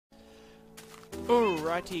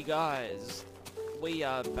Alrighty guys, we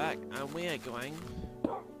are back and we're going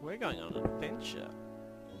on an adventure.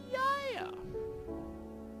 Yeah!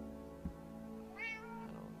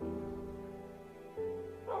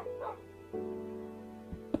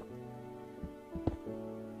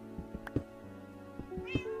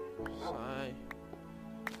 So, I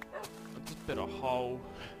just bit a hole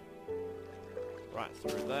right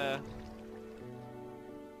through there.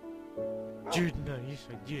 Dude, no, you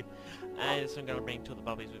so dude. And so I'm gonna bring two of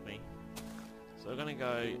the bubbies with me. So we're gonna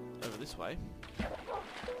go over this way.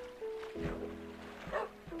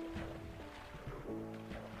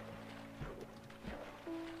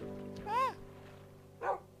 Ah!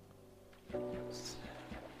 I'm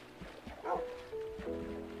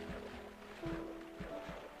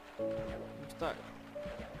stuck.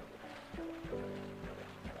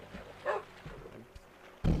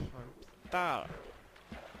 I'm stuck.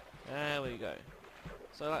 There we go.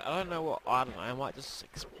 So like, I don't know what island I might just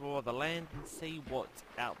explore the land and see what's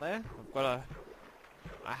out there. I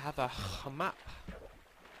have a map.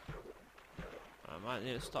 I might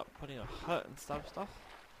need to stop putting a hut and stuff.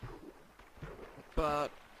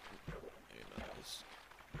 But who knows?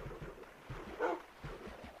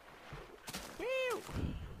 Whew.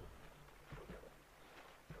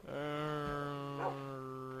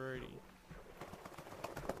 Alrighty.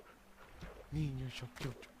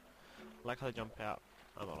 Like how they jump out.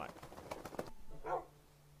 I'm not like.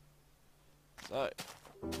 So,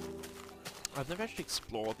 I've never actually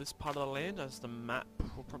explored this part of the land, as the map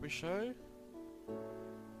will probably show.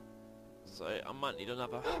 So, I might need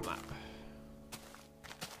another map.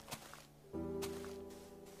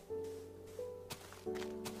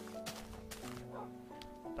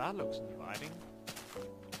 That looks inviting.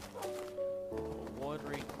 A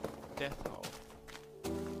watery death hole.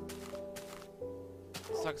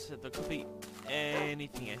 Like I said, there could be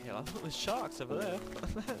anything in here. I thought there's sharks over there.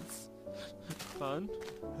 That's fun.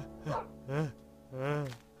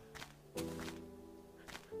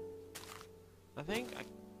 I think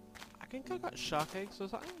I got shark eggs or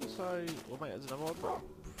something. So, well, wait, there's another one.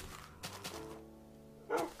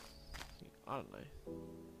 I don't know.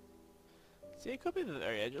 See, it could be the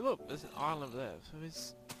very edge. Look, there's an island there. So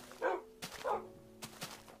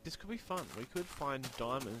this could be fun. We could find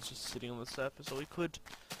diamonds just sitting on the surface, or we could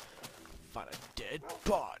find a dead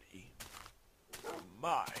body.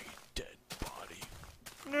 My dead body.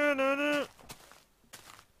 No.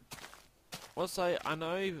 Also, I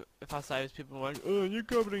know if I say this, people are like, "Oh, you're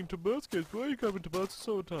covering Tumblr. Why are you covering Tumblr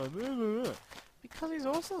all the time?" Because he's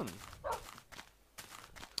awesome.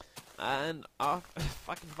 And if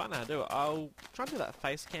I can find out how to do it, I'll try and do that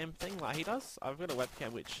face cam thing like he does. I've got a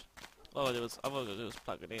webcam which all I was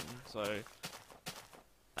plug it in, so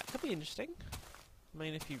that could be interesting. I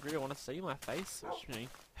mean, if you really want to see my face, which, you know,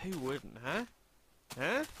 who wouldn't, huh?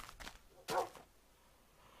 Huh?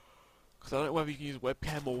 Because I don't know whether you can use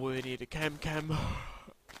webcam or we need a cam.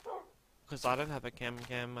 Because I don't have a cam.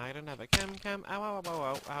 I don't have a cam. Ow.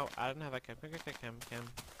 I don't have a cam.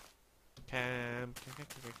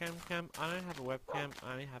 I don't have a webcam.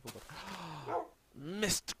 I only have a webcam.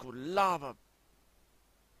 Mystical lava.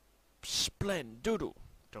 Splendoodle.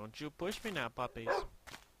 Don't you push me now, puppies.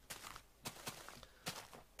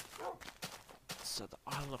 So the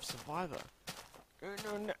Island of Survivor. Wait,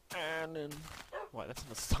 that's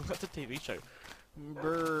not a song, that's a TV show.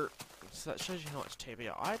 Brr. So that shows you how much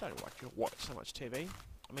TV I don't watch so much TV.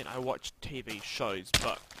 I mean, I watch TV shows,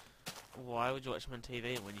 but why would you watch them on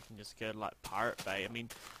TV when you can just go to like Pirate Bay? I mean,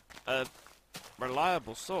 a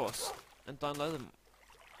reliable source and download them.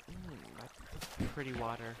 That's pretty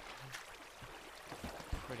water.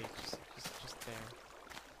 Pretty, just there.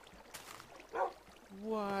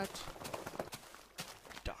 What?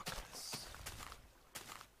 Darkness.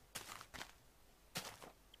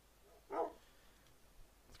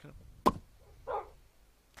 It's kind of.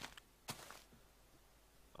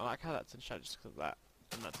 I like how that's in shadow just because of that,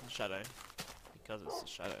 and that's in shadow because it's a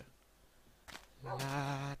shadow.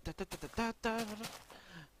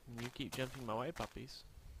 You keep jumping my way, puppies.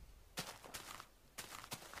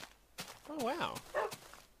 Oh wow.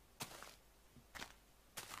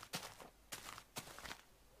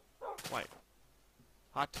 Wait.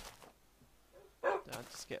 What? Did I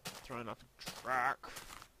just get thrown off track?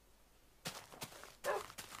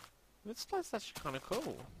 This place is actually kind of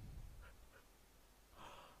cool.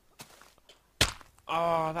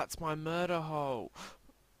 Oh, that's my murder hole.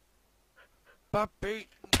 Puppy,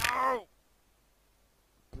 no!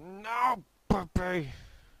 No, puppy!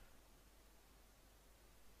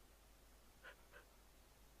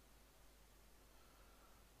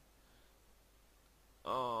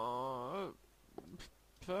 Oh,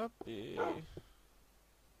 puppy.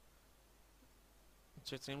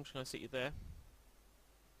 Jesse, I'm just gonna sit you there.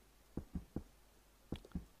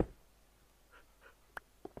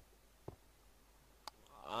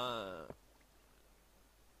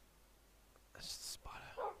 That's just a spider.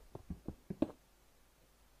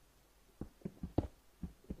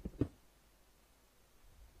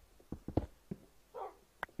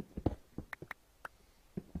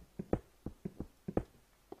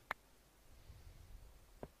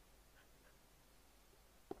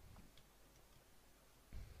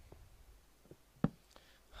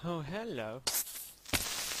 Oh, hello.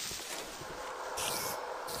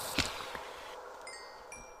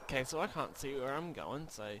 Okay, so I can't see where I'm going,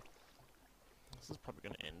 so this is probably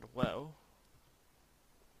going to end well.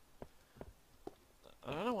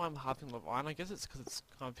 I don't know why I'm harping Love Iron. I guess it's because it's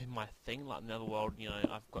kind of been my thing, like Netherworld, you know,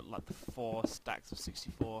 I've got like the 4 stacks of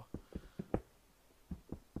 64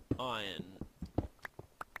 iron.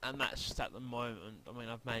 And that's just at the moment. I mean,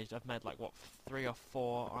 I've made like, what, 3 or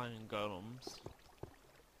 4 iron golems.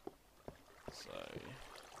 So,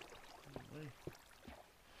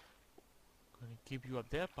 gonna keep you up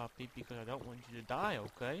there, puppy, because I don't want you to die,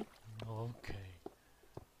 okay? Okay.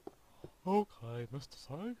 Okay, Mr.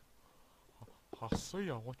 So. I see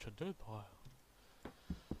what you did there.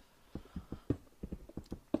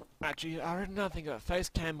 Actually, I really don't think a face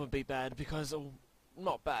cam would be bad because,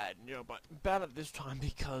 not bad, you know, but bad at this time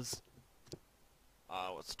because,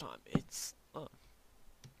 what's the time? It's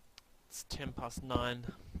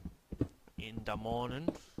 9:10 in the morning,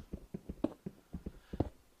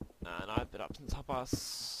 and I've been up since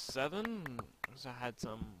 7:30, because I had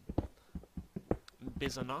some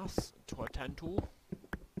business to attend to.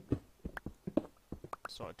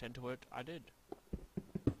 So attend to it, I did.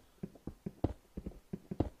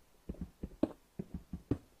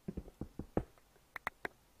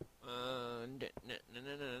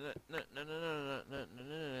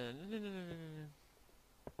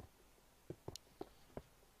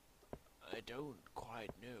 I don't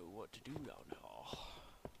quite know what to do down here.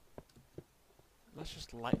 Let's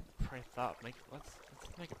just light the place up. Let's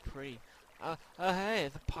make it pretty. Hey,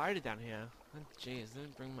 there's a party down here. Oh, jeez, let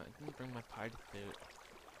me bring my party suit.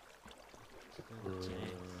 Oh,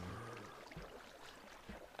 jeez.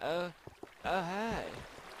 Oh, hey.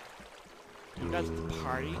 You guys at the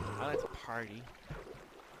party? I like to party.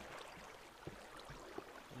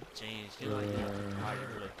 Oh, jeez, you like to party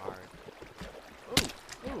really hard.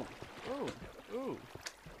 Ooh.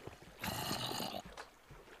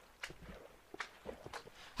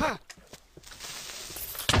 Ha!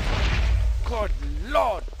 Good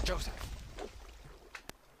Lord, Joseph!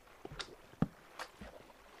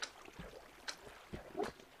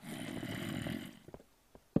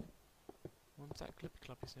 What's that clippy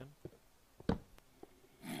cloppy sound?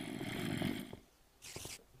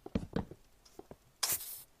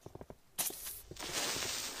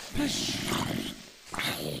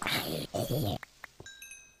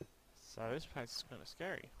 So this place is kind of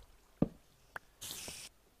scary.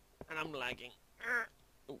 And I'm lagging.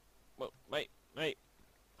 Oh, well, wait.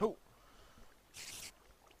 Oh!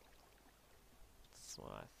 That's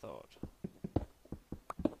what I thought.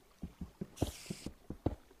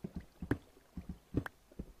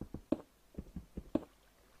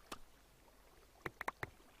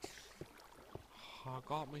 I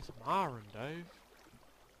got me some iron, Dave.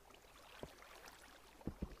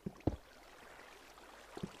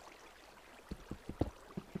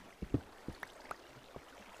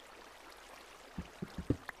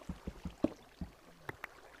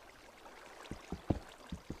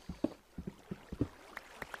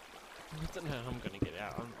 I don't know how I'm gonna get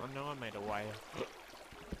out. I know I made a way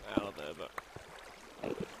out of there, but I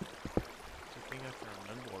think I can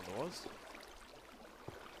remember what it was.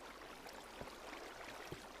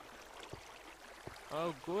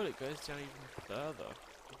 Oh good, it goes down even further.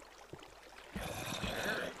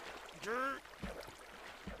 I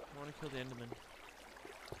want to kill the Enderman.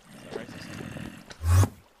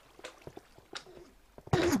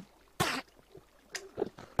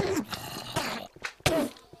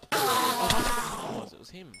 It was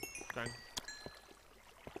him. Going.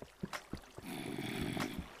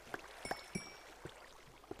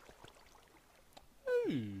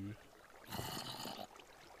 Ooh.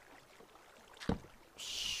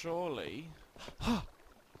 Surely.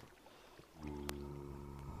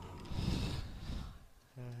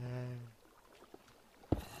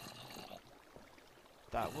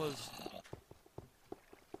 That was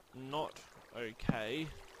not okay.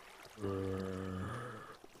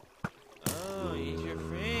 Oh, he's your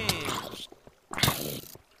friend.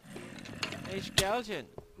 Hey, skeleton.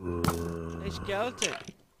 Hey, skeleton.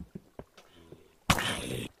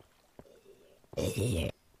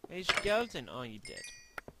 Hey, skeleton. Oh, you dead.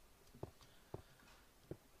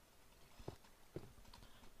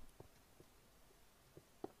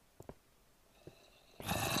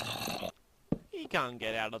 can't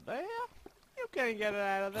get out of there. You can't get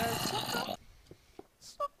out of there, sucker.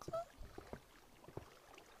 Sucker.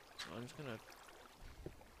 I'm just gonna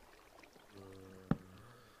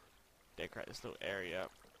decorate this little area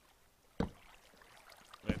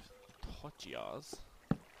with tortillas.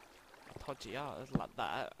 Tortillas like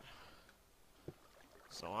that.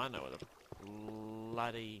 So I know where the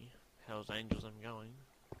bloody Hell's Angels I'm going.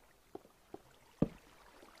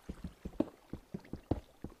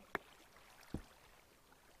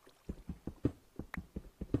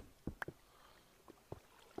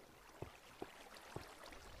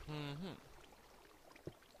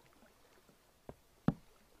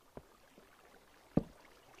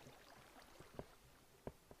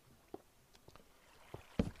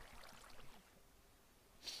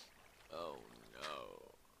 Oh no.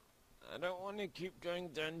 I don't want to keep going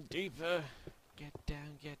down deeper. Get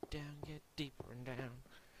down, get deeper and down.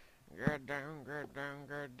 Get down,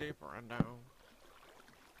 get deeper and down.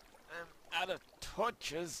 I'm out of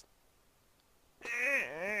torches.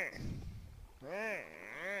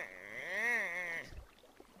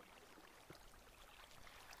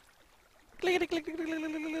 Clickety click click click click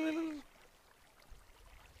click click click.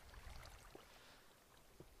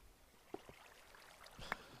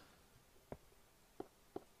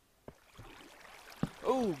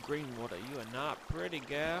 Oh, green water, you are not pretty,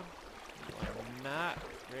 girl. You are not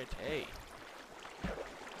pretty.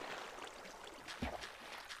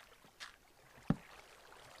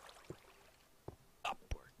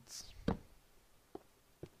 Upwards.